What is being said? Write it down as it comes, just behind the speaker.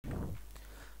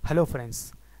Hello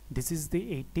friends, this is the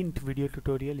 18th video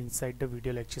tutorial inside the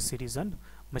video lecture series on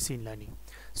machine learning.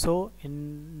 So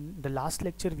in the last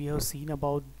lecture we have seen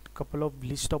about couple of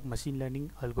list of machine learning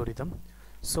algorithm.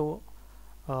 So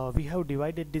we have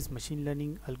divided this machine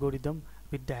learning algorithm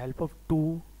with the help of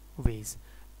two ways.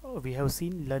 We have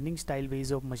seen learning style ways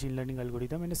of machine learning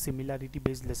algorithm and a similarity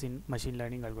based machine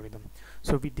learning algorithm.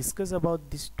 So we discuss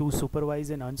about these two supervised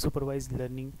and unsupervised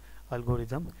learning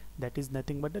algorithm. That is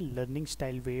nothing but a learning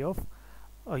style way of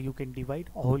you can divide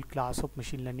a whole class of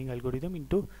machine learning algorithm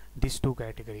into these two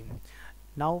categories.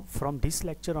 Now from this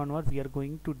lecture onward we are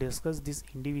going to discuss this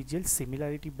individual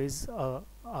similarity based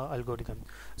algorithm.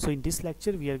 So in this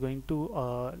lecture we are going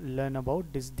to learn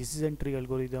about this decision tree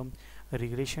algorithm,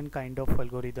 regression kind of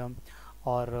algorithm,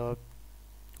 or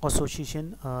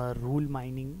association rule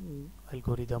mining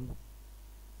algorithm,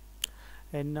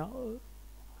 and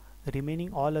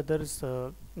remaining all others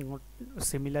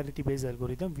similarity based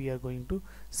algorithm we are going to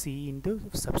see in the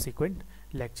subsequent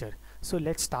lecture. So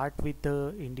let's start with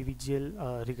the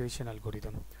individual regression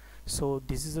algorithm. So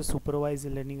this is a supervised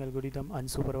learning algorithm,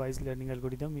 unsupervised learning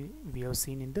algorithm we have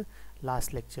seen in the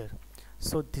last lecture.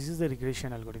 So this is the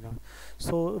regression algorithm.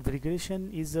 So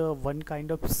regression is one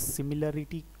kind of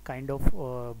similarity kind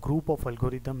of group of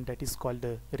algorithm that is called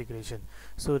the regression.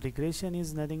 So regression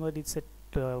is nothing but it's a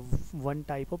one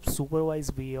type of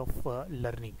supervised way of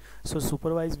learning. So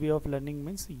supervised way of learning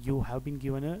means you have been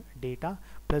given a data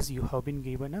plus you have been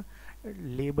given a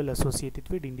label associated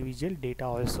with individual data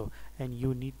also, and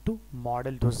you need to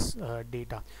model those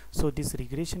data. So this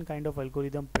regression kind of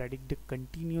algorithm predict the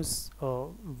continuous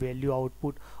value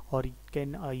output, or it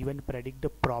can even predict the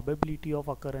probability of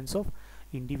occurrence of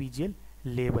individual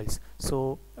labels.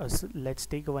 So let's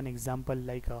take one example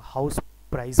like a house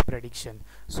price prediction.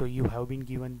 So you have been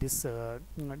given this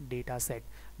data set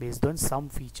based on some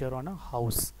feature on a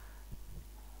house,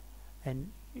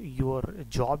 and your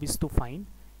job is to find,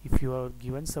 if you are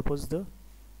given suppose the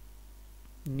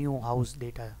new house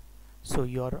data, so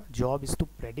your job is to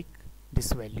predict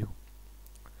this value.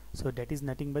 So that is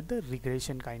nothing but the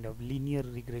regression kind of linear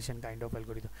regression kind of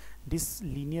algorithm. This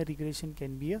linear regression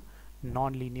can be a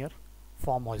non-linear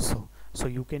form also. So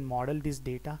you can model this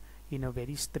data in a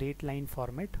very straight line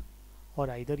format,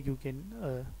 or either you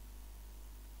can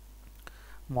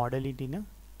model it in a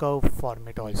curve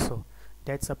format also.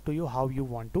 That's up to you how you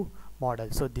want to model.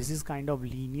 So this is kind of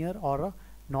linear or a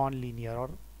non-linear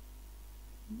or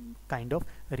kind of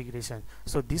regression.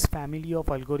 So this family of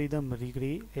algorithm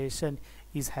regression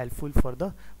is helpful for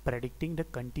the predicting the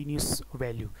continuous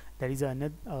value. That is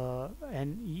another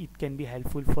and it can be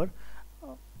helpful for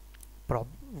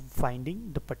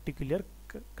finding the particular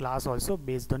class also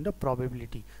based on the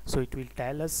probability. So it will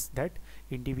tell us that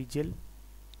individual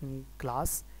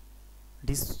class,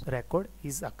 this record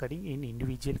is occurring in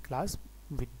individual class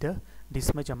with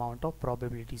this much amount of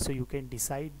probability. So you can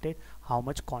decide that how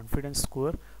much confidence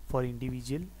score for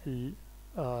individual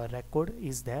record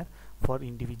is there for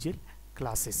individual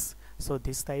classes. So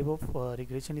this type of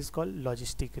regression is called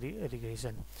logistic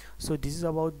regression. So this is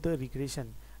about the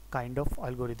regression kind of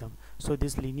algorithm. So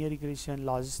this linear regression,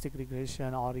 logistic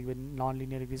regression, or even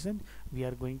non-linear regression we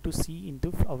are going to see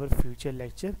into our future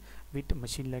lecture with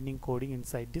machine learning coding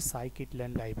inside this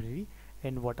scikit-learn library,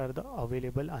 and what are the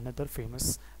available another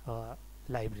famous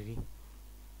library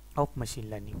of machine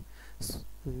learning. So,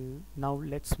 now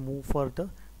let's move for the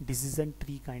decision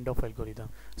tree kind of algorithm.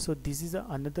 So this is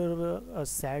another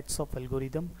sets of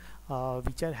algorithm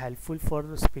which are helpful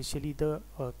for especially the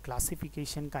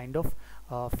classification kind of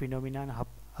phenomenon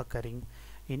occurring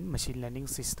in machine learning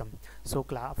system. So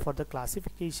for the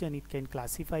classification, it can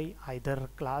classify either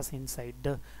class inside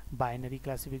the binary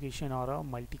classification or a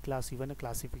multi-class even a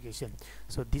classification.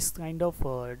 So this kind of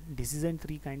decision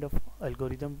tree kind of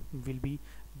algorithm will be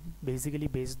basically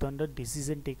based on the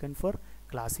decision taken for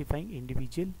classifying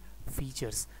individual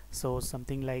features. So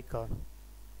something like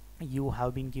you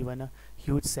have been given a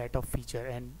huge set of feature,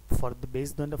 and for the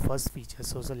based on the first feature,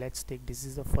 so let's take this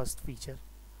is the first feature.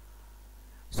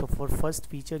 So for first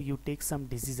feature you take some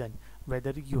decision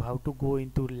whether you have to go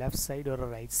into left side or a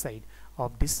right side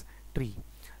of this tree.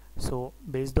 So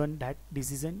based on that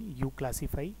decision you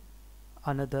classify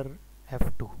another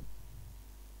F2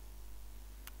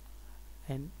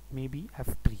 and maybe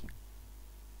F3.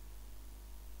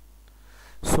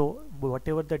 So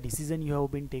whatever the decision you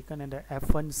have been taken on the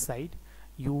F1 side,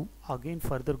 you again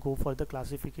further go for the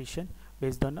classification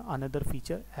based on another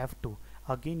feature F2.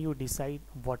 Again you decide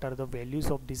what are the values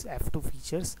of these F2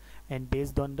 features, and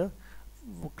based on the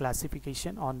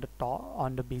classification on the top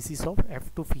on the basis of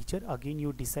F2 feature, again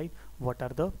you decide what are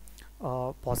the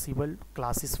possible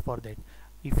classes for that.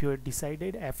 if you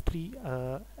decided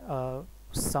f3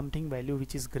 something value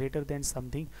which is greater than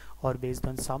something, or based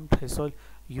on some threshold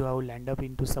you have land up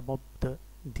into some of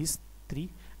these three,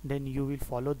 then you will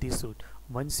follow this route.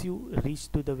 Once you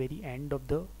reach to the very end of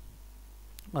the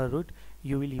route,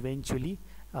 you will eventually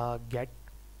get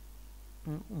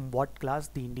what class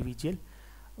the individual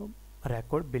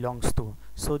record belongs to.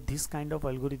 So this kind of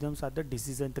algorithms are the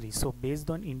decision tree. So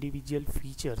based on individual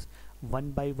features,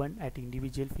 one by one at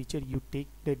individual feature you take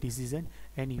the decision,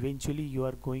 and eventually you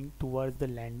are going towards the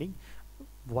landing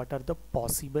what are the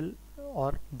possible,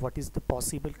 or what is the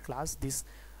possible class this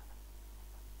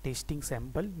testing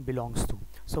sample belongs to.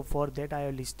 So for that I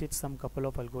have listed some couple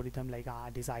of algorithm like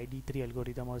this ID3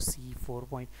 algorithm or C4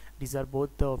 point. These are both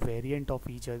the variant of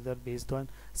each other based on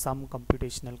some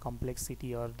computational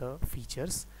complexity or the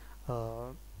features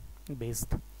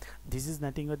based. This is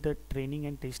nothing but the training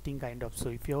and testing kind of. So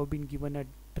if you have been given a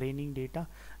training data,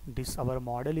 this our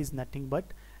model is nothing but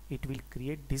it will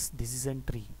create this decision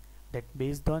tree that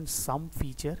based on some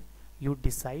feature you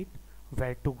decide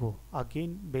where to go.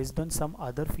 Again based on some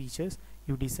other features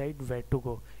you decide where to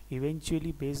go.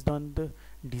 Eventually based on the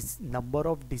number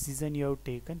of decision you have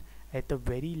taken, at the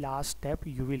very last step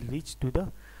you will reach to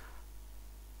the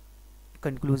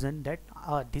conclusion that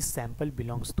this sample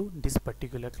belongs to this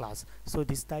particular class. So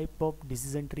this type of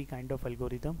decision tree kind of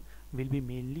algorithm will be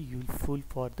mainly useful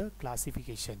for the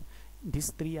classification.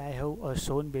 These three I have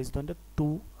shown based on the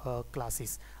two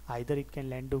classes. Either it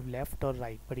can land to left or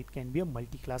right, but it can be a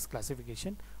multi-class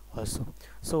classification also.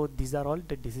 So these are all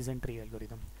the decision tree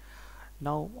algorithm.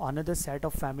 Now another set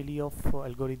of family of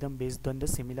algorithm based on the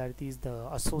similarity is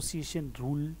the association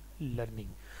rule learning.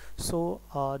 So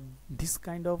this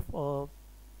kind of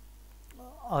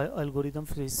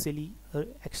algorithms basically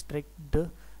extract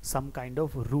some kind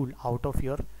of rule out of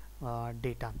your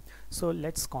data. So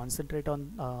let's concentrate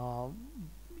on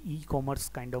e-commerce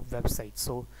kind of website.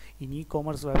 So in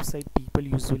e-commerce website people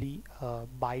usually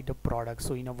buy the product.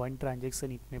 So in a one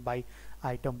transaction it may buy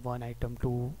item 1, item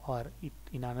 2, or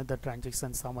in another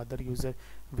transaction some other user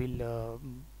will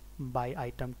buy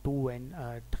item 2 and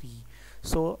 3.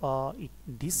 So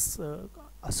this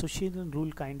association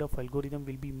rule kind of algorithm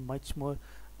will be much more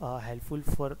helpful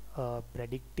for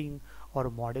predicting or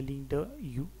modeling the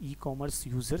e-commerce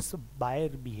users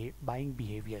buying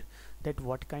behavior, that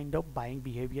what kind of buying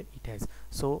behavior it has.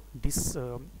 So this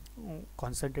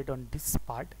concentrate on this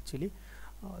part actually.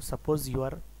 Suppose you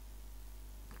are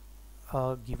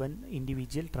given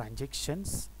individual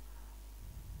transactions,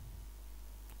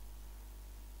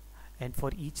 and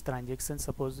for each transaction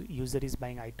suppose user is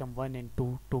buying item 1 and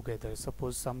 2 together.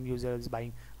 Suppose some user is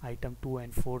buying item 2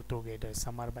 and 4 together,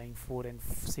 some are buying 4 and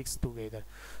 6 together.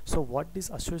 So what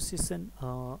this association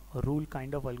rule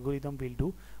kind of algorithm will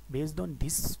do, based on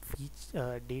this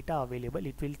data available,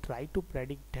 it will try to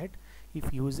predict that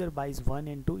if user buys 1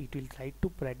 and 2, it will try to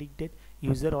predict that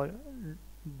user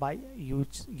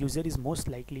is most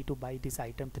likely to buy this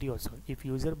item 3 also. If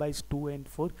user buys 2 and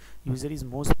 4, user is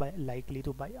most likely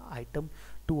to buy item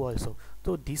 2 also.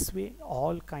 So this way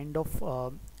all kind of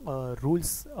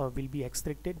rules will be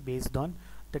extracted based on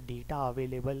the data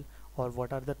available, or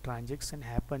what are the transaction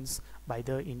happens by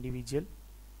the individual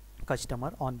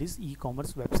customer on this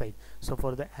e-commerce website. So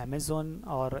for the Amazon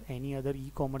or any other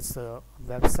e-commerce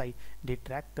website, they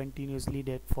track continuously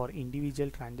that for individual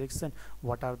transaction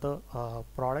what are the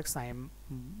products I am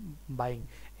buying,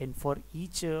 and for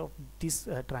each this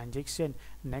transaction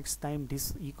next time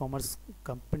this e-commerce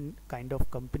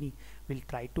company will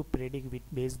try to predict with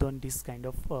based on this kind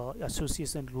of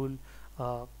association rule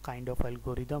kind of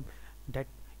algorithm, that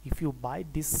if you buy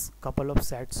this couple of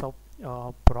sets of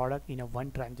product in a one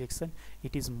transaction,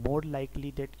 it is more likely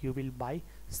that you will buy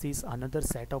this another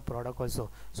set of product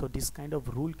also. So this kind of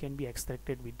rule can be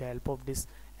extracted with the help of this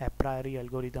a priori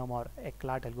algorithm or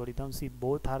eclat algorithm. See,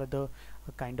 both are the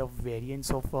kind of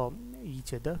variants of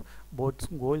each other. Both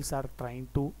goals are trying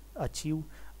to achieve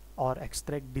or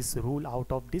extract this rule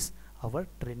out of this our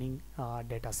training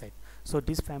data set. So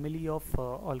this family of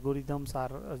algorithms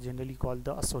are generally called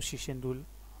the association rule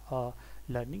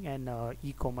learning, and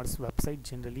e-commerce website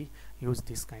generally use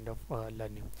this kind of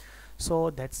learning. So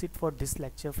that's it for this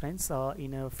lecture, friends.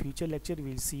 In a future lecture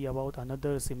we'll see about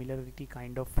another similarity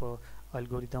kind of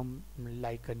algorithm,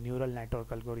 like a neural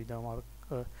network algorithm or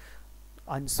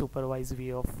unsupervised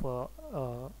way of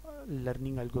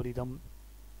learning algorithm,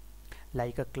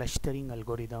 like a clustering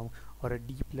algorithm or a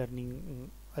deep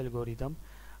learning algorithm,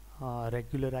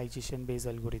 regularization based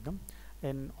algorithm,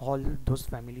 and all those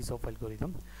families of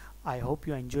algorithm. I hope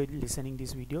you enjoyed listening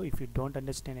this video. If you don't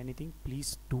understand anything,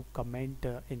 please do comment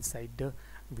inside the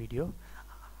video.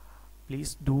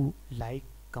 Please do like,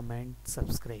 comment,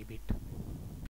 subscribe it.